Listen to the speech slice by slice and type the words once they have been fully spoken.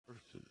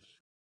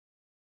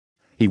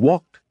He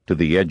walked to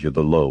the edge of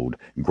the load,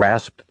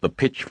 grasped the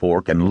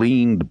pitchfork, and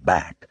leaned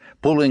back,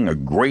 pulling a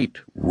great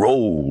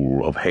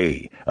roll of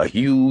hay, a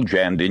huge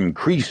and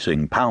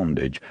increasing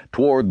poundage,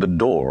 toward the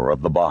door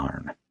of the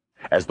barn.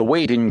 As the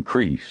weight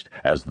increased,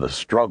 as the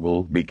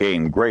struggle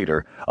became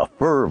greater, a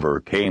fervor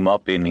came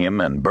up in him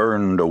and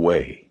burned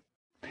away.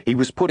 He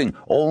was putting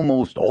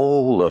almost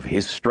all of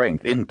his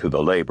strength into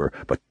the labor,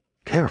 but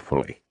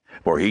carefully,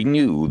 for he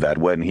knew that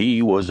when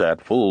he was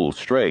at full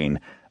strain,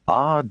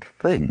 odd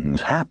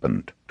things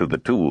happened to the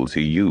tools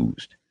he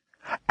used.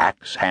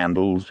 Axe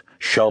handles,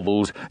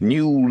 shovels,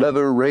 new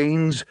leather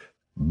reins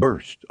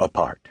burst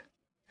apart.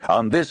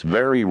 On this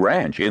very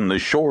ranch, in the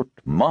short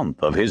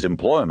month of his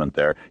employment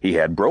there, he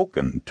had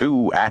broken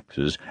 2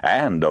 axes,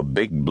 and a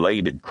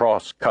big-bladed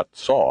cross-cut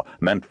saw,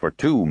 meant for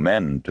 2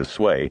 men to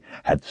sway,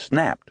 had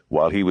snapped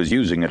while he was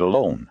using it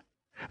alone.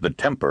 The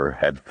temper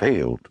had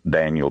failed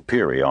Daniel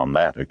Peary on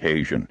that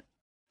occasion.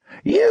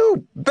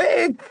 "You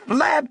big,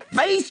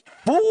 flat-faced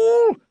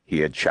fool!" he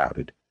had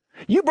shouted.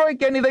 "You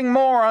break anything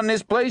more on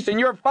this place and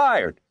you're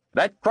fired.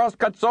 That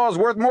cross-cut saw is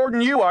worth more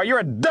than you are. You're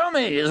a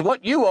dummy, is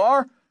what you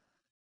are."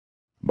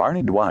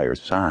 Barney Dwyer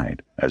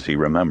sighed as he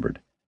remembered.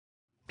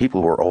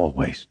 People were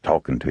always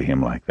talking to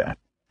him like that,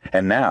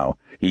 and now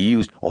he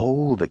used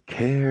all the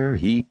care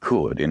he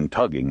could in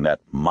tugging that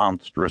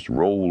monstrous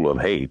roll of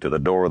hay to the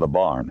door of the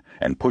barn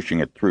and pushing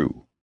it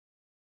through.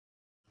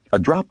 A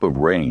drop of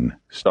rain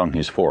stung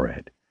his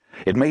forehead.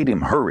 It made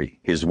him hurry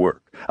his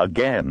work.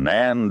 Again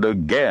and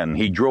again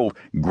he drove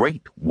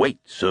great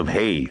weights of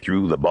hay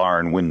through the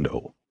barn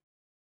window.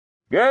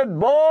 "Good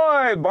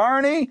boy,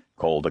 Barney,"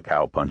 called the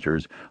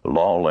cowpunchers,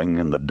 lolling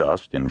in the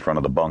dust in front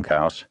of the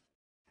bunkhouse.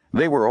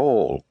 They were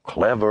all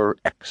clever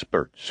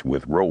experts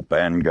with rope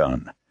and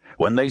gun.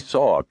 When they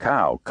saw a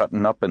cow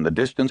cutting up in the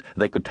distance,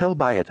 they could tell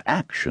by its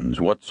actions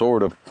what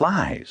sort of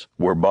flies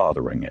were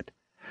bothering it.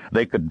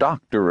 They could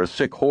doctor a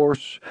sick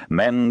horse,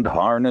 mend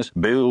harness,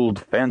 build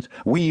fence,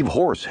 weave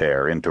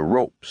horsehair into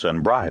ropes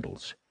and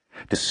bridles.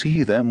 To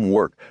see them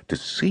work, to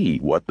see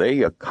what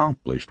they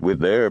accomplished with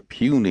their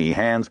puny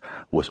hands,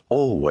 was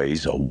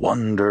always a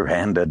wonder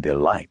and a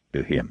delight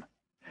to him.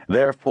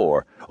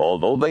 Therefore,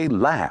 although they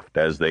laughed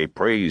as they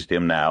praised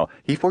him now,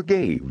 he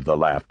forgave the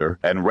laughter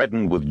and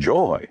reddened with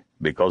joy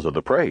because of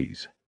the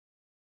praise.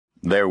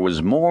 There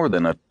was more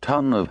than a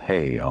ton of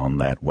hay on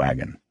that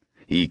wagon.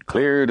 He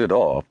cleared it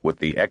off with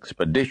the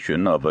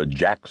expedition of a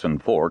Jackson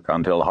fork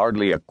until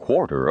hardly a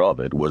quarter of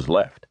it was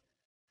left.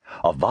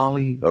 A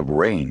volley of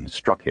rain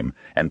struck him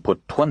and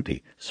put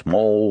 20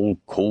 small,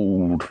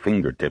 cold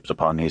fingertips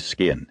upon his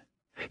skin.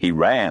 He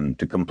ran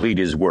to complete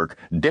his work,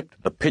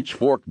 dipped the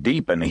pitchfork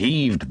deep, and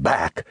heaved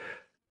back.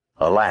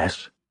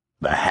 Alas,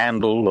 the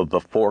handle of the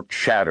fork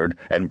shattered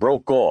and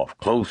broke off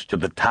close to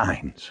the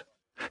tines.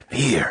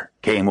 Fear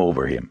came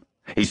over him.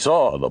 He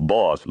saw the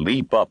boss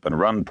leap up and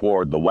run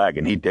toward the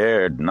wagon. He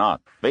dared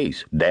not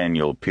face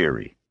Daniel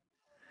Peary.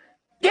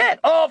 "Get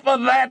off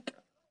of that!"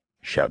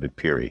 shouted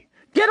Peary.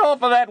 "Get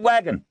off of that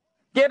wagon!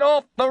 Get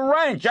off the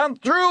ranch! I'm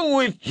through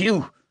with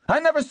you! I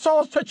never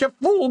saw such a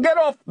fool! Get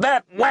off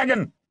that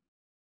wagon!"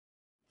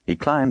 He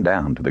climbed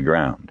down to the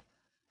ground.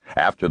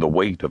 After the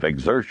weight of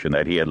exertion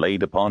that he had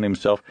laid upon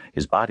himself,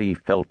 his body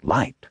felt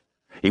light.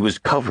 He was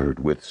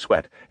covered with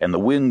sweat, and the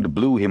wind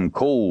blew him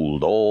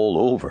cold all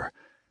over.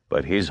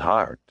 But his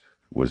heart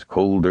was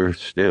colder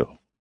still.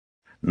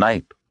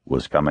 Night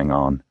was coming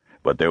on,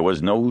 but there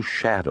was no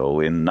shadow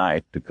in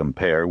night to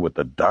compare with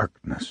the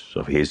darkness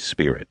of his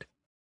spirit.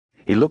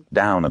 He looked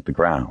down at the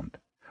ground.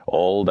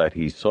 All that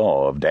he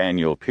saw of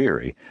Daniel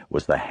Peary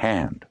was the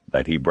hand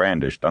that he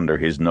brandished under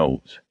his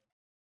nose.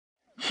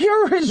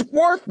 "You're as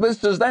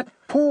worthless as that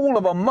fool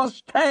of a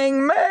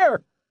Mustang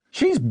mare.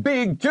 She's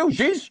big, too.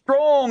 She's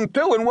strong,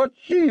 too, and what's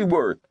she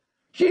worth?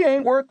 She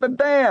ain't worth a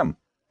damn.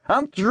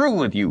 I'm through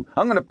with you.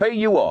 I'm going to pay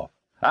you off.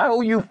 I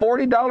owe you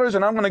 $40,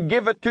 and I'm going to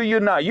give it to you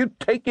now. You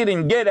take it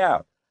and get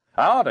out.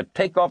 I ought to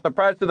take off the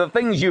price of the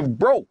things you've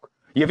broke.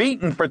 You've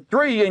eaten for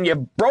 3, and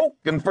you've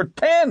broken for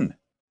 10.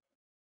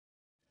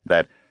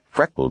 That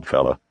freckled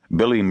fella,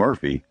 Billy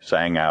Murphy,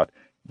 sang out,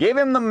 "Give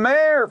him the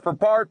mare for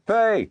part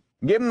pay.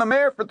 Give him the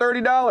mare for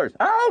 $30.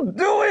 "I'll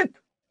do it!"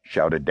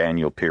 shouted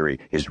Daniel Peary,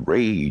 his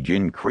rage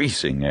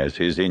increasing as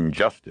his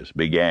injustice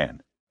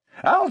began.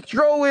 "I'll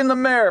throw in the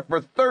mare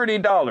for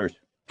 $30.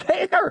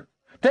 Take her!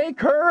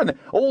 Take her and the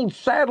old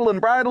saddle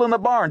and bridle in the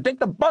barn. Take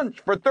the bunch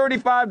for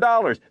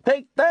 $35.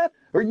 Take that,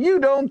 or you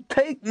don't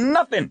take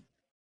nothing."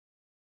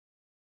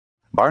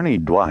 Barney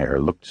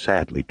Dwyer looked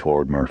sadly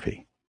toward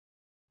Murphy.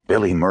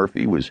 Billy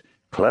Murphy was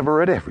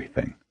clever at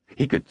everything.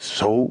 He could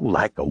sew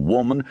like a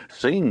woman,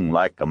 sing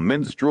like a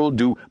minstrel,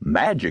 do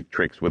magic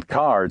tricks with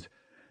cards,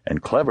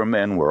 and clever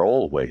men were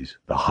always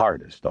the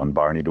hardest on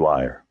Barney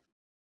Dwyer.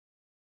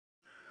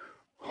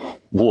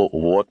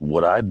 "What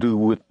would I do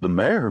with the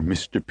mare,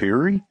 Mr.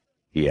 Peary?"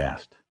 he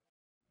asked.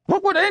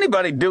 "What would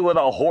anybody do with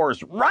a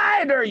horse?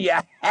 Ride her, you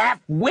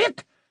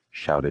half-wit!"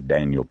 shouted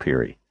Daniel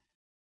Peary.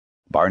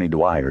 Barney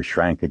Dwyer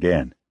shrank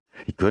again.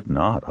 He could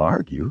not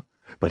argue,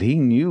 but he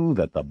knew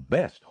that the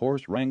best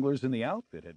horse wranglers in the outfit had